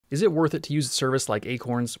Is it worth it to use a service like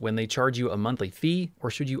Acorns when they charge you a monthly fee,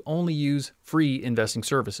 or should you only use free investing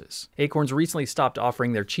services? Acorns recently stopped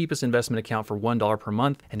offering their cheapest investment account for $1 per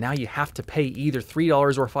month, and now you have to pay either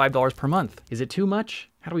 $3 or $5 per month. Is it too much?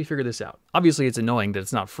 How do we figure this out? Obviously, it's annoying that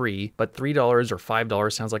it's not free, but $3 or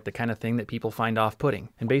 $5 sounds like the kind of thing that people find off-putting.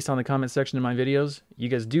 And based on the comment section in my videos, you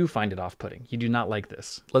guys do find it off-putting. You do not like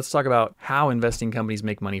this. Let's talk about how investing companies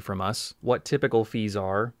make money from us, what typical fees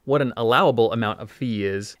are, what an allowable amount of fee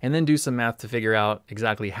is, and then do some math to figure out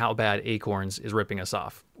exactly how bad Acorns is ripping us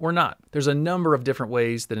off. Or not. There's a number of different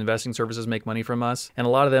ways that investing services make money from us, and a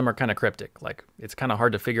lot of them are kind of cryptic. Like, it's kind of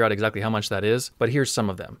hard to figure out exactly how much that is, but here's some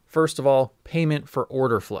of them. First of all, payment for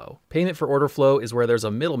order flow. Payment for order flow is where there's a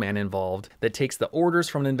middleman involved that takes the orders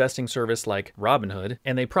from an investing service like Robinhood,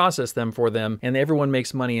 and they process them for them, and everyone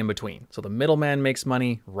makes money in between. So the middleman makes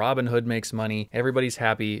money, Robinhood makes money, everybody's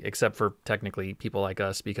happy, except for technically people like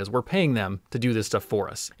us, because we're paying them to do this stuff for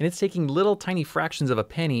us. And it's taking little tiny fractions of a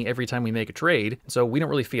penny every time we make a trade, so we don't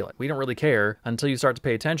really feel it. We don't really care until you start to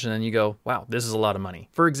pay attention and you go, wow, this is a lot of money.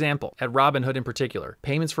 For example, at Robinhood in particular,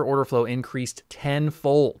 payments for order flow increased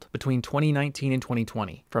tenfold between 2019 and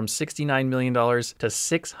 2020, from $69 million to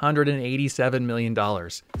 $687 million.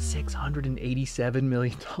 $687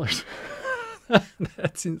 million.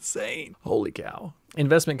 That's insane. Holy cow.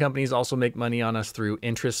 Investment companies also make money on us through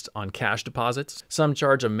interest on cash deposits. Some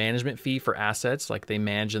charge a management fee for assets, like they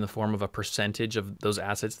manage in the form of a percentage of those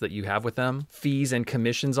assets that you have with them. Fees and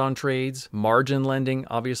commissions on trades. Margin lending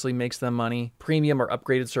obviously makes them money. Premium or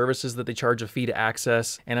upgraded services that they charge a fee to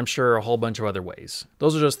access, and I'm sure a whole bunch of other ways.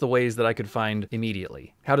 Those are just the ways that I could find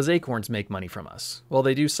immediately. How does Acorns make money from us? Well,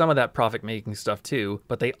 they do some of that profit-making stuff too,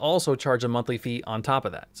 but they also charge a monthly fee on top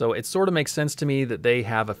of that. So it sort of makes sense to me that they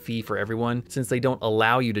have a fee for everyone, since they don't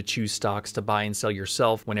allow you to choose stocks to buy and sell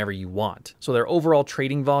yourself whenever you want. So their overall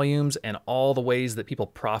trading volumes and all the ways that people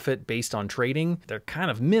profit based on trading, they're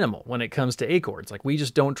kind of minimal when it comes to Acorns. Like, we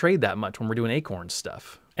just don't trade that much when we're doing Acorns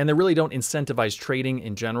stuff. And they really don't incentivize trading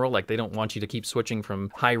in general. Like, they don't want you to keep switching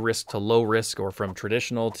from high risk to low risk or from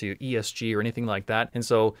traditional to ESG or anything like that. And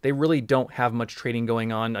so they really don't have much trading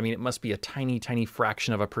going on. I mean, it must be a tiny, tiny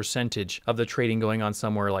fraction of a percentage of the trading going on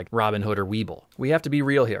somewhere like Robinhood or WeBull. We have to be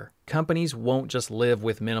real here. Companies won't just live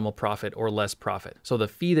with minimal profit or less profit. So the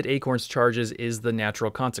fee that Acorns charges is the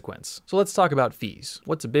natural consequence. So let's talk about fees.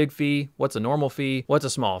 What's a big fee? What's a normal fee? What's a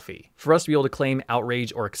small fee? For us to be able to claim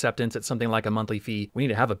outrage or acceptance at something like a monthly fee, we need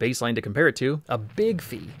to have a baseline to compare it to. A big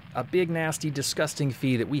fee, a big, nasty, disgusting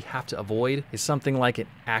fee that we have to avoid is something like an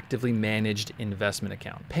actively managed investment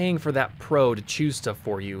account. Paying for that pro to choose stuff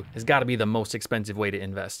for you has got to be the most expensive way to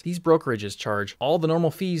invest. These brokerages charge all the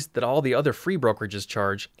normal fees that all the other free brokerages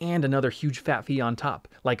charge, and another huge fat fee on top,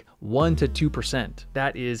 like 1 to 2%.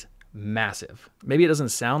 That is massive. Maybe it doesn't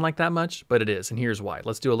sound like that much, but it is, and here's why.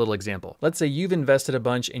 Let's do a little example. Let's say you've invested a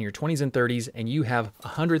bunch in your 20s and 30s and you have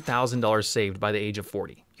 $100,000 saved by the age of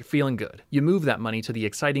 40. You're feeling good. You move that money to the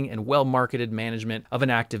exciting and well-marketed management of an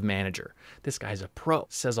active manager. This guy's a pro,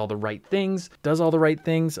 says all the right things, does all the right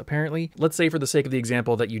things, apparently. Let's say, for the sake of the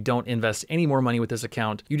example, that you don't invest any more money with this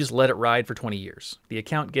account, you just let it ride for 20 years. The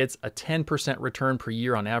account gets a 10% return per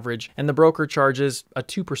year on average, and the broker charges a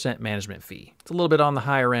 2% management fee. It's a little bit on the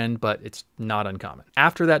higher end, but it's not uncommon.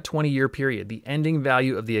 After that 20-year period, the ending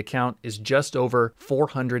value of the account is just over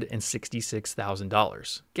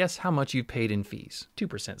 $466,000. Guess how much you paid in fees?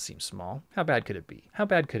 2% seems small. How bad could it be? How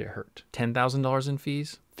bad could it hurt? $10,000 in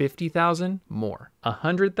fees? $50,000? More.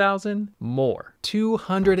 $100,000? More.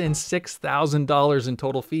 $206,000 in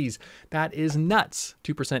total fees. That is nuts.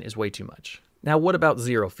 2% is way too much. Now, what about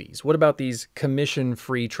zero fees? What about these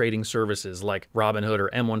commission-free trading services like Robinhood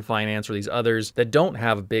or M1 Finance or these others that don't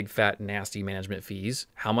have big, fat, nasty management fees?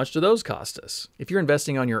 How much do those cost us? If you're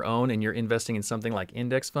investing on your own and you're investing in something like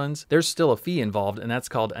index funds, there's still a fee involved, and that's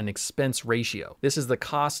called an expense ratio. This is the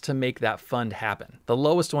cost to make that fund happen. The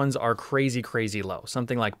lowest ones are crazy, crazy low,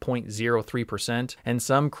 something like 0.03%, and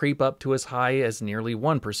some creep up to as high as nearly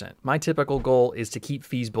 1%. My typical goal is to keep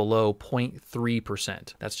fees below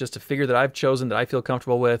 0.3%. That's just a figure that I've chosen that I feel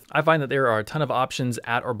comfortable with. I find that there are a ton of options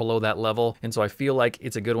at or below that level, and so I feel like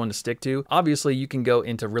it's a good one to stick to. Obviously, you can go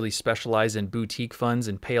into really specialized and boutique funds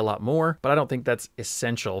and pay a lot more, but I don't think that's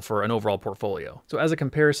essential for an overall portfolio. So as a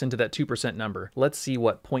comparison to that 2% number, let's see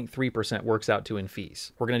what 0.3% works out to in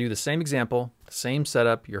fees. We're going to do the same example, same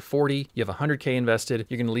setup. You're 40, you have 100K invested,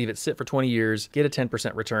 you're going to leave it sit for 20 years, get a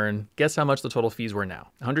 10% return. Guess how much the total fees were now?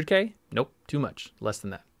 100K? Nope, too much, less than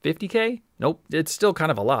that. 50K? Nope, it's still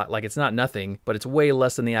kind of a lot. Like, it's not nothing, but it's way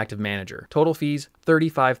less than the active manager. Total fees,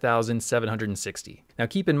 $35,760. Now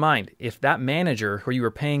keep in mind, if that manager who you were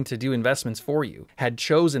paying to do investments for you had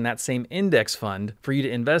chosen that same index fund for you to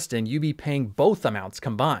invest in, you'd be paying both amounts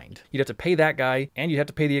combined. You'd have to pay that guy and you'd have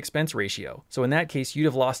to pay the expense ratio. So in that case, you'd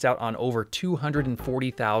have lost out on over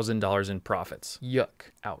 $240,000 in profits. Yuck.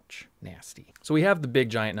 Ouch. Nasty. So we have the big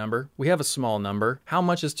giant number. We have a small number. How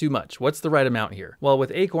much is too much? What's the right amount here? Well,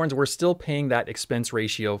 with Acorns, we're still paying that expense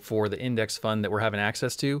ratio for the index fund that we're having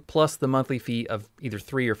access to, plus the monthly fee of either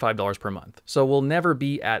 $3 or $5 per month. So we'll never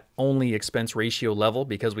be at only expense ratio level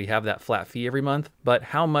because we have that flat fee every month. But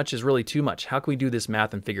how much is really too much? How can we do this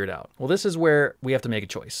math and figure it out? Well, this is where we have to make a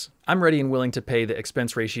choice. I'm ready and willing to pay the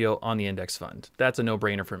expense ratio on the index fund. That's a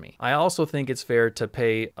no-brainer for me. I also think it's fair to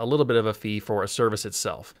pay a little bit of a fee for a service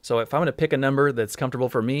itself. So if I'm going to pick a number that's comfortable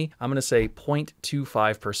for me, I'm going to say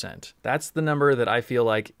 0.25%. That's the number that I feel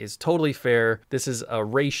like is totally fair. This is a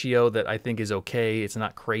ratio that I think is okay. It's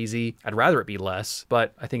not crazy. I'd rather it be less,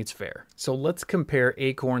 but I think it's fair. So let's compare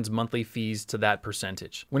Acorns' monthly fees to that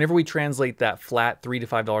percentage. Whenever we translate that flat $3 to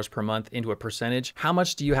 $5 per month into a percentage, how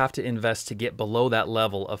much do you have to invest to get below that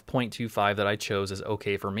level of 0.25 that I chose as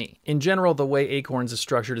okay for me? In general, the way Acorns is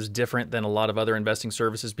structured is different than a lot of other investing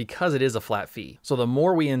services because it is a flat fee. So the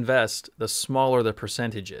more we invest, the smaller the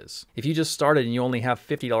percentage is. If you just started and you only have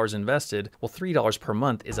 $50 invested, well, $3 per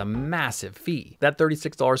month is a massive fee. That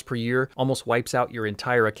 $36 per year almost wipes out your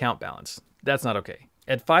entire account balance. That's not okay.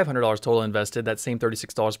 At $500 total invested, that same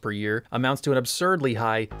 $36 per year amounts to an absurdly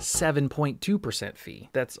high 7.2% fee.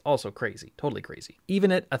 That's also crazy, totally crazy.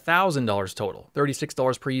 Even at $1,000 total,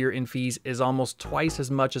 $36 per year in fees is almost twice as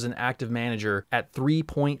much as an active manager at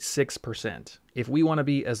 3.6%. If we want to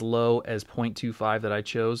be as low as 0.25 that I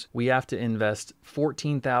chose, we have to invest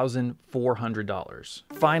 $14,400.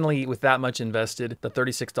 Finally, with that much invested, the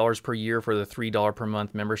 $36 per year for the $3 per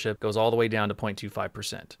month membership goes all the way down to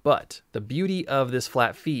 0.25%. But the beauty of this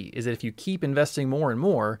flat fee is that if you keep investing more and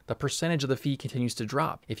more, the percentage of the fee continues to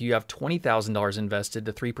drop. If you have $20,000 invested,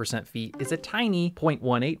 the 3% fee is a tiny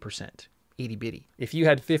 0.18%. Itty bitty. If you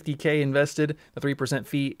had 50K invested, the 3%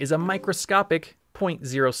 fee is a microscopic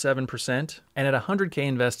 0.07%, and at 100K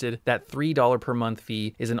invested, that $3 per month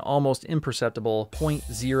fee is an almost imperceptible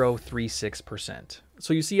 0.036%.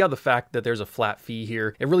 So you see how the fact that there's a flat fee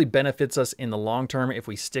here, it really benefits us in the long term if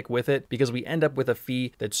we stick with it, because we end up with a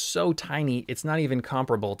fee that's so tiny, it's not even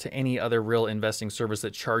comparable to any other real investing service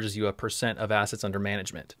that charges you a percent of assets under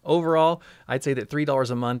management. Overall, I'd say that $3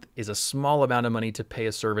 a month is a small amount of money to pay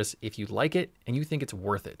a service if you like it and you think it's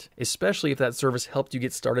worth it, especially if that service helped you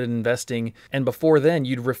get started investing and before then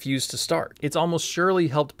you'd refuse to start. It's almost surely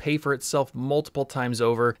helped pay for itself multiple times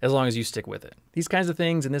over as long as you stick with it. These kinds of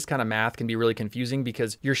things and this kind of math can be really confusing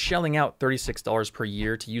because you're shelling out $36 per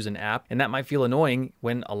year to use an app, and that might feel annoying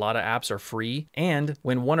when a lot of apps are free and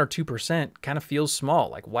when 1 or 2% kind of feels small.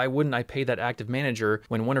 Like, why wouldn't I pay that active manager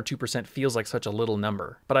when 1 or 2% feels like such a little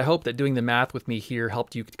number? But I hope that doing the math with me here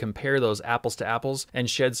helped you compare those apples to apples and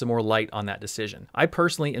shed some more light on that decision. I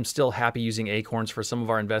personally am still happy using Acorns for some of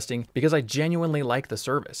our investing because I genuinely like the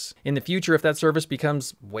service. In the future, if that service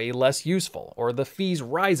becomes way less useful or the fees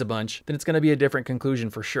rise a bunch, then it's going to be a different conclusion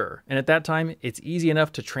for sure. And at that time, it's easy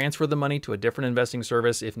enough to transfer the money to a different investing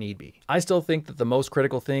service if need be. I still think that the most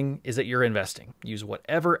critical thing is that you're investing. Use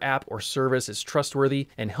whatever app or service is trustworthy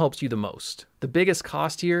and helps you the most. The biggest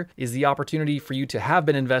cost here is the opportunity for you to have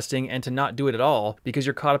been investing and to not do it at all because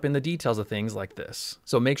you're caught up in the details of things like this.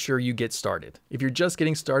 So make sure you get started. If you're just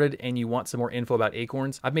getting started and you want some more info about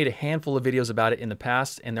Acorns, I've made a handful of videos about it in the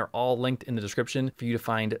past and they're all linked in the description for you to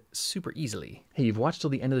find super easily. Hey, you've watched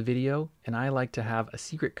till the end of the video and I like to have a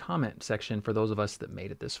secret comment section for those of us that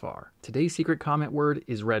made it this far. Today's secret comment word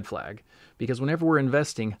is red flag because whenever we're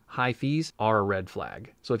investing, high fees are a red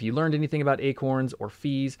flag. So if you learned anything about Acorns or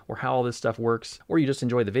fees or how all this stuff works, or you just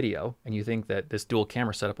enjoy the video and you think that this dual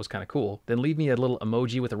camera setup was kind of cool, then leave me a little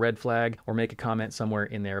emoji with a red flag or make a comment somewhere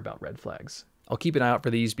in there about red flags. I'll keep an eye out for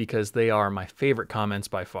these because they are my favorite comments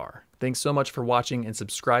by far. Thanks so much for watching and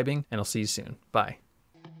subscribing, and I'll see you soon. Bye.